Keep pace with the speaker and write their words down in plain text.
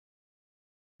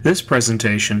This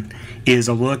presentation is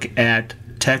a look at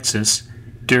Texas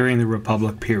during the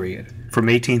Republic period, from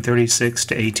 1836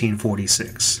 to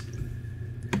 1846.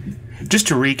 Just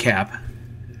to recap,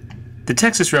 the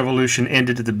Texas Revolution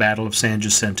ended at the Battle of San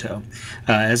Jacinto.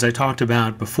 As I talked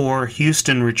about before,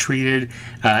 Houston retreated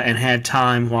and had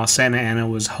time while Santa Anna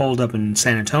was holed up in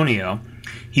San Antonio.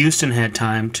 Houston had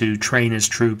time to train his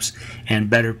troops and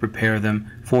better prepare them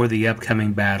for the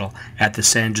upcoming battle at the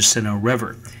San Jacinto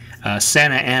River.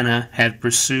 Santa Anna had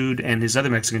pursued, and his other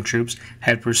Mexican troops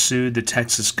had pursued the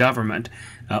Texas government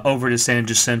over to San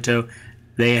Jacinto.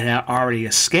 They had already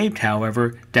escaped,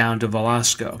 however, down to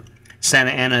Velasco.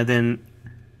 Santa Anna then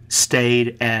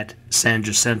stayed at San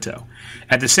Jacinto.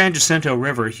 At the San Jacinto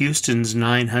River, Houston's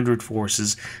 900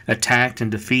 forces attacked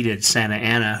and defeated Santa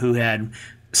Anna, who had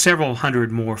several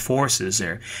hundred more forces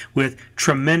there, with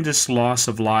tremendous loss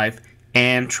of life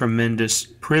and tremendous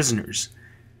prisoners.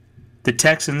 The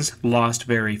Texans lost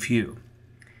very few.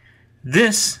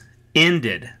 This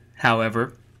ended,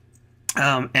 however,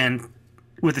 and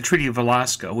with the Treaty of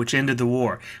Velasco, which ended the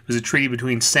war. It was a treaty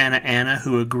between Santa Anna,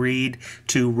 who agreed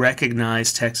to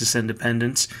recognize Texas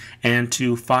independence and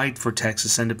to fight for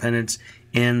Texas independence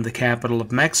in the capital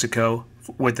of Mexico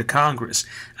with the Congress.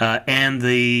 And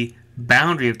the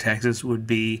boundary of Texas would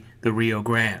be the Rio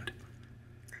Grande.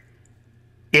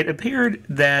 It appeared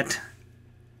that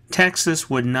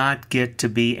Texas would not get to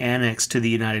be annexed to the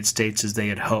United States as they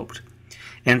had hoped.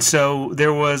 And so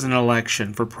there was an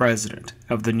election for president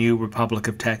of the new Republic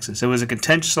of Texas. It was a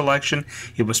contentious election.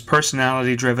 It was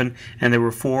personality driven, and there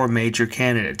were four major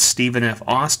candidates: Stephen F.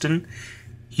 Austin,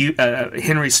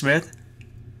 Henry Smith,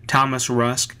 Thomas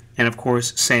Rusk, and of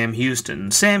course Sam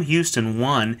Houston. Sam Houston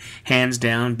won hands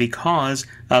down because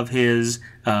of his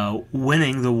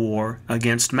winning the war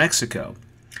against Mexico.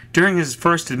 During his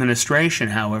first administration,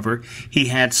 however, he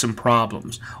had some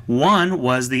problems. One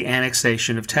was the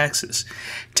annexation of Texas.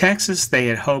 Texas, they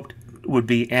had hoped, would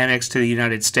be annexed to the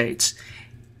United States.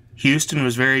 Houston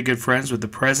was very good friends with the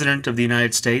President of the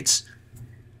United States,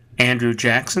 Andrew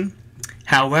Jackson.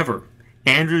 However,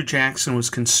 Andrew Jackson was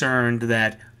concerned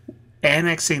that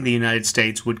annexing the United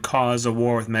States would cause a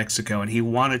war with Mexico, and he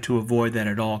wanted to avoid that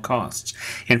at all costs.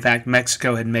 In fact,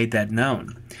 Mexico had made that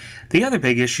known. The other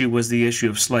big issue was the issue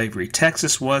of slavery.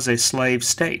 Texas was a slave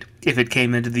state if it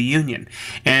came into the Union,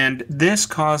 and this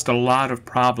caused a lot of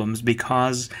problems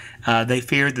because they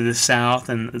feared that the South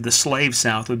and the slave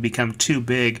South would become too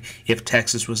big if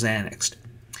Texas was annexed.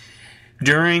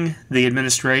 During the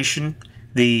administration,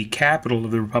 the capital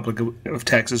of the Republic of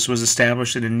Texas was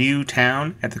established in a new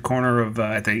town at the corner of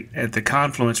at the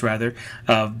confluence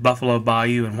of Buffalo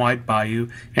Bayou and White Bayou,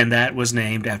 and that was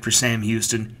named after Sam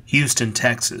Houston, Houston,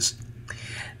 Texas.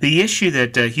 The issue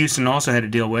that Houston also had to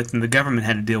deal with, and the government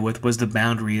had to deal with, was the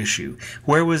boundary issue.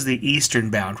 Where was the eastern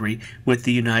boundary with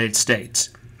the United States?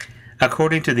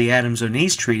 According to the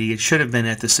Adams-Onis Treaty, it should have been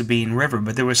at the Sabine River,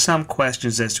 but there were some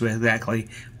questions as to exactly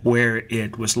where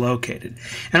it was located.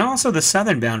 And also the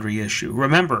southern boundary issue.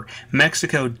 Remember,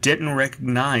 Mexico didn't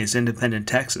recognize independent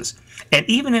Texas. And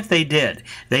even if they did,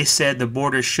 they said the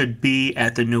border should be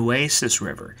at the Nueces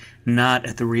River, not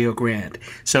at the Rio Grande.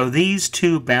 So these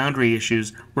two boundary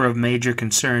issues were of major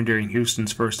concern during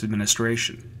Houston's first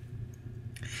administration.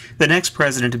 The next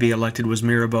president to be elected was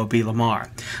Mirabeau B.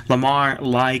 Lamar. Lamar,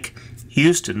 like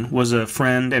Houston, was a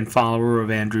friend and follower of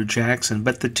Andrew Jackson,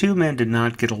 but the two men did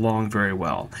not get along very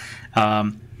well.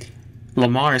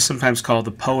 Lamar is sometimes called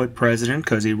the poet president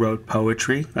because he wrote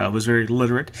poetry, was very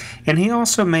literate, and he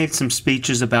also made some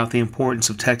speeches about the importance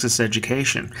of Texas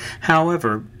education.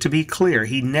 However, to be clear,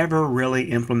 he never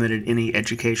really implemented any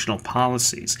educational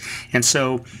policies, and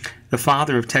so the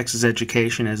father of Texas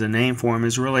education, as a name for him,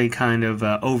 is really kind of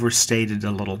overstated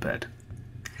a little bit.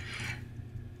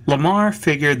 Lamar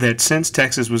figured that since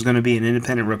Texas was going to be an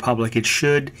independent republic, it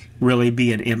should really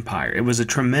be an empire. It was a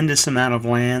tremendous amount of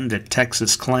land that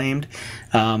Texas claimed.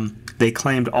 They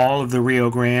claimed all of the Rio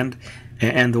Grande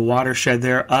and the watershed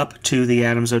there up to the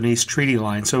Adams-Onis Treaty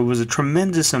line. So it was a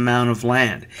tremendous amount of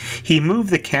land. He moved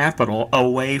the capital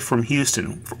away from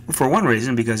Houston, for one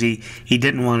reason, because he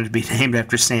didn't want it to be named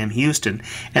after Sam Houston.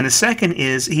 And the second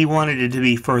is he wanted it to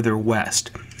be further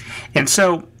west. And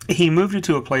so he moved it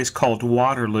to a place called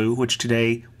Waterloo, which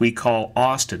today we call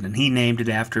Austin, and he named it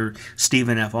after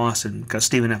Stephen F. Austin, because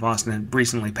Stephen F. Austin had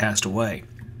recently passed away.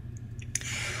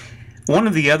 One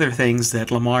of the other things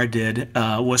that Lamar did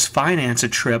was finance a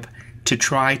trip to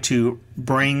try to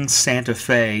bring Santa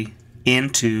Fe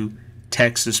into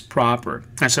Texas proper.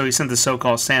 And so he sent the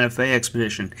so-called Santa Fe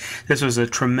expedition. This was a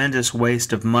tremendous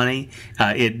waste of money.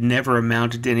 It never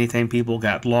amounted to anything. People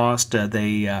got lost.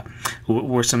 There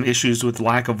were some issues with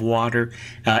lack of water,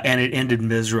 and it ended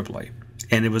miserably.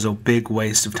 And it was a big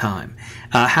waste of time.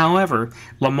 However,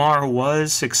 Lamar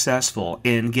was successful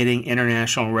in getting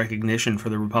international recognition for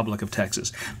the Republic of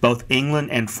Texas. Both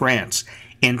England and France,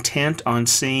 intent on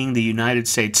seeing the United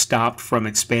States stopped from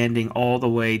expanding all the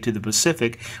way to the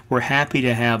Pacific, were happy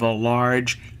to have a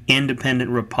large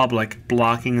independent republic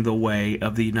blocking the way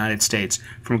of the United States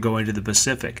from going to the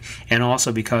Pacific, and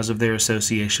also because of their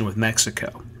association with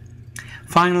Mexico.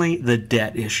 Finally, the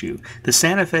debt issue. The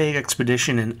Santa Fe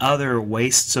expedition and other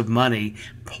wastes of money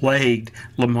plagued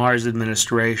Lamar's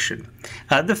administration.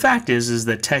 The fact is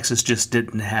that Texas just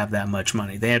didn't have that much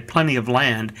money. They had plenty of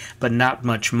land, but not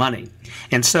much money.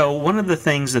 And so one of the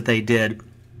things that they did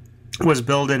was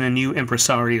build in a new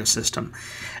impresario system.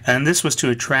 And this was to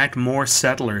attract more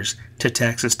settlers to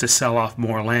Texas to sell off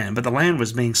more land. But the land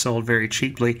was being sold very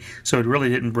cheaply, so it really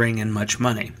didn't bring in much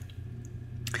money.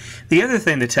 The other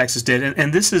thing that Texas did,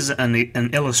 and this is an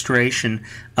illustration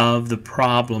of the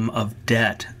problem of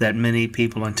debt that many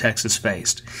people in Texas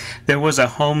faced. There was a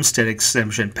homestead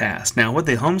exemption passed. Now, what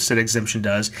the homestead exemption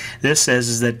does, this says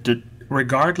is that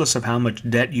regardless of how much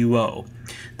debt you owe,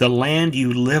 the land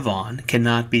you live on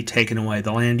cannot be taken away.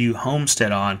 The land you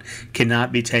homestead on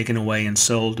cannot be taken away and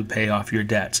sold to pay off your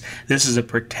debts. This is a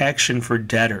protection for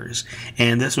debtors,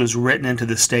 and this was written into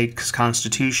the state's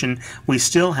constitution. We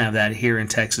still have that here in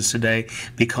Texas today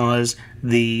because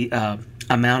the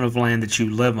amount of land that you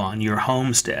live on, your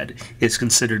homestead, is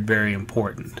considered very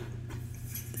important.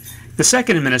 The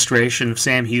second administration of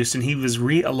Sam Houston, he was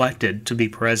re-elected to be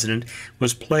president,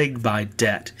 was plagued by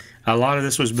debt. A lot of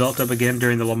this was built up again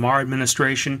during the Lamar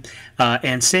administration,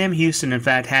 and Sam Houston, in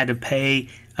fact, had to pay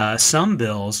some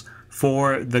bills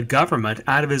for the government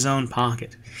out of his own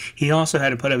pocket. He also had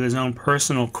to put up his own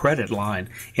personal credit line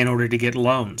in order to get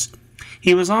loans.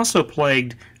 He was also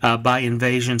plagued by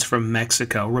invasions from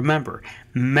Mexico. Remember,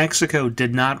 Mexico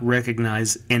did not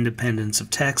recognize independence of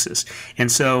Texas,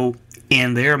 and so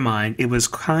in their mind, it was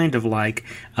kind of like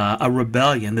a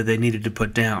rebellion that they needed to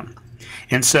put down.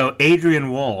 And so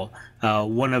Adrian Wall,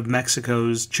 one of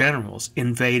Mexico's generals,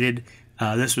 invaded.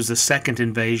 This was the second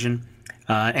invasion,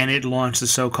 and it launched the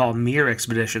so-called Mir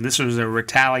expedition. This was a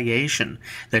retaliation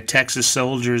that Texas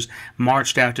soldiers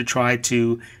marched out to try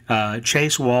to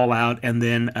chase Wall out and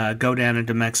then go down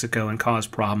into Mexico and cause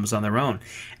problems on their own.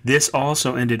 This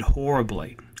also ended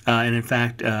horribly. And in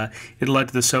fact, it led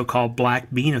to the so-called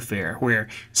Black Bean Affair, where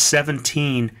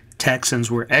 17 Texans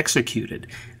were executed.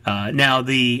 Now,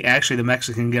 actually, the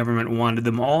Mexican government wanted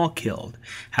them all killed.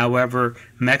 However,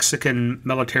 Mexican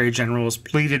military generals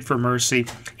pleaded for mercy,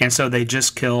 and so they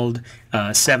just killed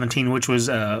 17, which was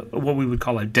what we would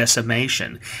call a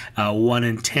decimation. 1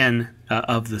 in 10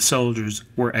 of the soldiers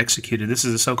were executed. This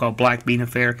is the so-called Black Bean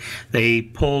Affair. They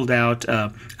pulled out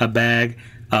a bag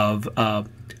of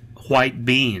white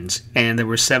beans, and there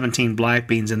were 17 black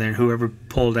beans in there, and whoever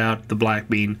pulled out the black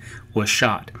bean was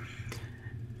shot.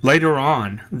 Later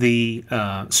on, the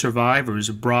survivors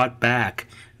brought back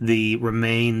the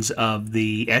remains of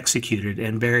the executed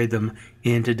and buried them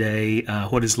in today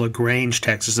what is LaGrange,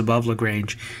 Texas, above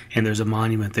LaGrange, and there's a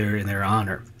monument there in their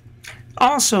honor.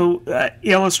 Also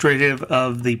illustrative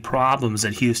of the problems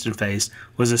that Houston faced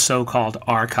was the so-called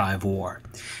Archive War.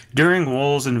 During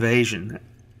Wool's invasion,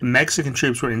 Mexican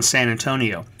troops were in San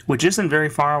Antonio, which isn't very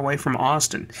far away from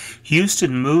Austin.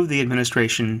 Houston moved the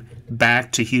administration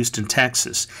back to Houston,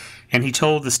 Texas, and he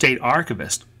told the state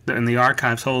archivist, and the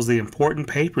archives holds the important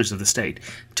papers of the state,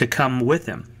 to come with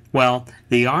him. Well,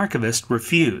 the archivist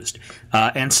refused,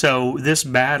 and so this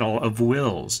battle of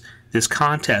wills, this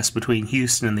contest between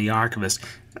Houston and the archivist,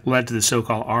 led to the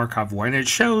so-called Archive War. And it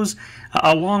shows,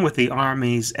 along with the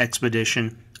Army's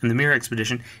expedition and the Mir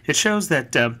expedition, it shows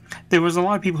that there was a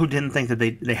lot of people who didn't think that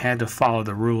they had to follow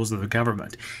the rules of the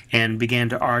government and began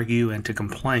to argue and to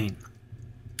complain.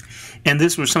 And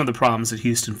this were some of the problems that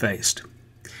Houston faced.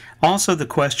 Also, the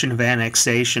question of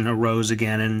annexation arose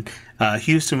again, and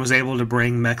Houston was able to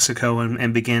bring Mexico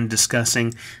and begin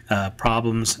discussing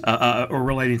problems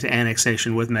relating to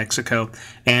annexation with Mexico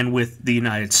and with the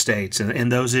United States,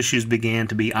 and those issues began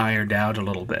to be ironed out a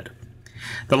little bit.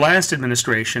 The last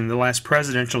administration, the last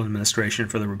presidential administration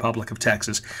for the Republic of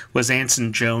Texas, was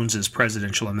Anson Jones's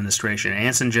presidential administration.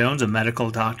 Anson Jones, a medical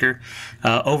doctor,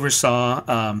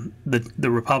 oversaw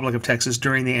the Republic of Texas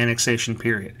during the annexation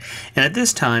period. And at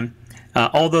this time,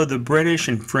 although the British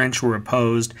and French were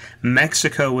opposed,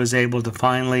 Mexico was able to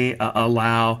finally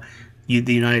allow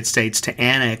the United States to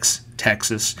annex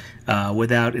Texas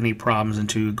without any problems and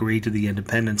to agree to the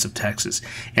independence of Texas.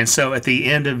 And so at the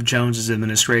end of Jones's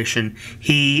administration,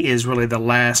 he is really the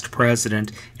last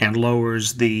president and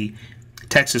lowers the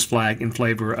Texas flag in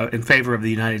favor of the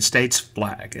United States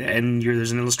flag. And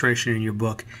there's an illustration in your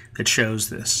book that shows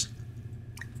this.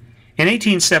 In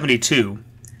 1872,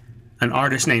 an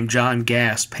artist named John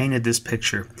Gass painted this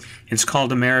picture. It's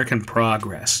called American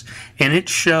Progress, and it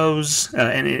shows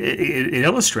and it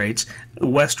illustrates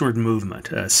westward movement,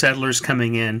 settlers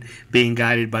coming in, being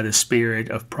guided by the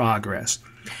spirit of progress.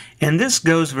 And this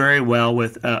goes very well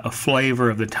with a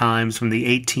flavor of the times from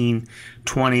the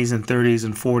 1820s and 30s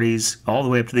and 40s all the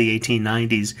way up to the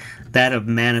 1890s, that of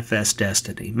manifest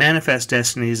destiny. Manifest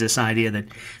destiny is this idea that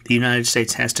the United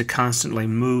States has to constantly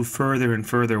move further and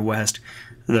further west,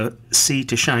 the sea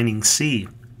to shining sea,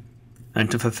 and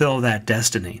to fulfill that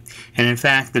destiny. And in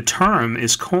fact, the term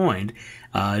is coined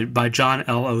by John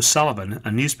L. O'Sullivan,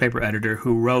 a newspaper editor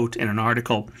who wrote in an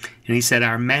article, and he said,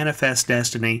 "Our manifest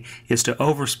destiny is to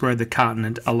overspread the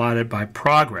continent allotted by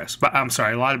Providence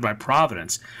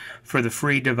for the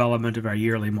free development of our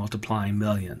yearly multiplying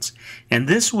millions." And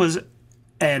this was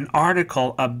an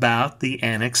article about the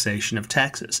annexation of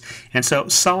Texas. And so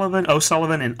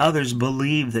O'Sullivan and others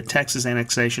believed that Texas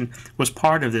annexation was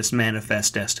part of this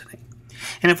manifest destiny.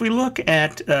 And if we look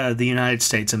at the United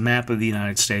States, a map of the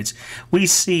United States, we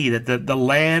see that the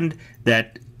land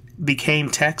that became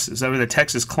Texas, or that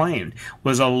Texas claimed,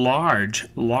 was a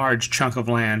large chunk of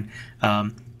land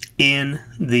in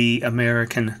the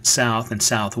American South and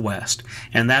Southwest.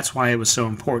 And that's why it was so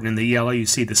important. In the yellow, you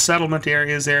see the settlement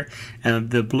areas there,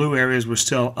 and the blue areas were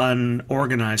still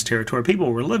unorganized territory.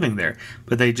 People were living there,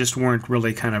 but they just weren't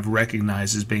really kind of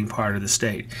recognized as being part of the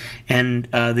state. And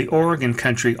the Oregon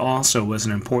country also was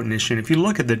an important issue. And if you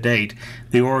look at the date,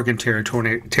 the Oregon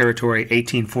territory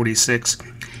 1846,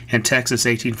 and Texas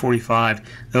 1845,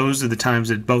 those are the times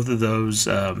that both of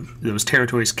those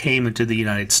territories came into the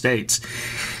United States.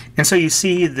 And so you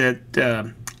see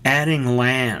that adding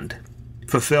land,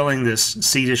 fulfilling this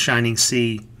sea to shining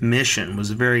sea mission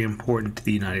was very important to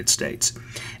the United States.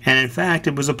 And in fact,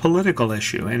 it was a political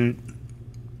issue. And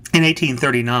in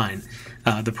 1839,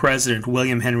 the president,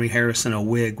 William Henry Harrison, a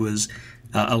Whig, was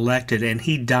elected, and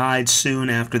he died soon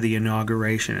after the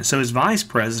inauguration. And so his vice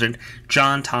president,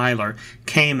 John Tyler,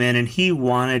 came in, and he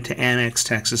wanted to annex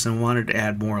Texas and wanted to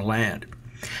add more land.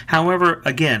 However,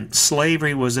 again,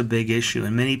 slavery was a big issue,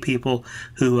 and many people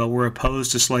who were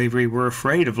opposed to slavery were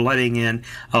afraid of letting in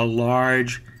a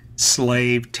large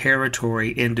slave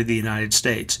territory into the United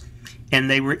States. And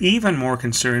they were even more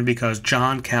concerned because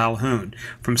John Calhoun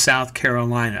from South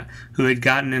Carolina, who had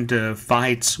gotten into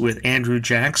fights with Andrew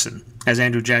Jackson as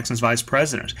Andrew Jackson's vice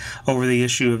president over the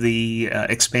issue of the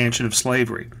expansion of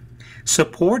slavery,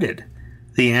 supported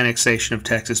the annexation of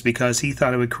Texas because he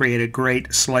thought it would create a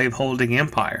great slaveholding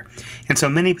empire. And so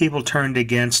many people turned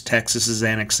against Texas's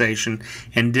annexation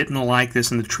and didn't like this,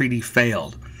 and the treaty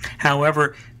failed.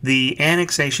 However, the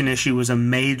annexation issue was a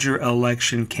major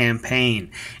election campaign.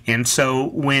 And so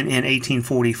when in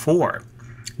 1844,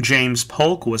 James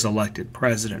Polk was elected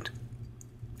president,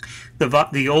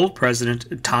 the old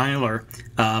president, Tyler,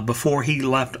 before he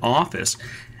left office,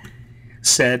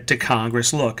 said to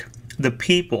Congress, look, the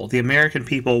people, the American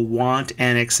people, want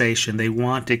annexation. They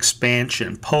want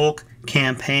expansion. Polk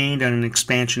campaigned on an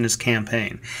expansionist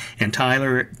campaign, and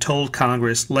Tyler told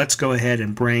Congress, let's go ahead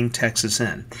and bring Texas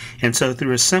in. And so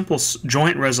through a simple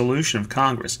joint resolution of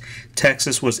Congress,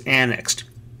 Texas was annexed.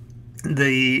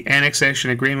 The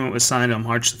annexation agreement was signed on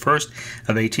March 1st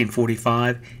of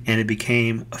 1845, and it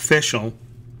became official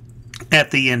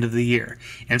at the end of the year.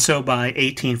 And so by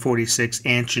 1846,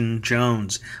 Anson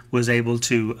Jones was able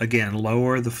to, again,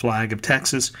 lower the flag of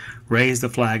Texas, raise the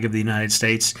flag of the United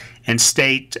States, and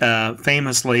state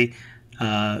famously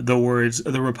the words,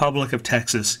 "The Republic of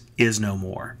Texas is no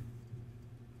more."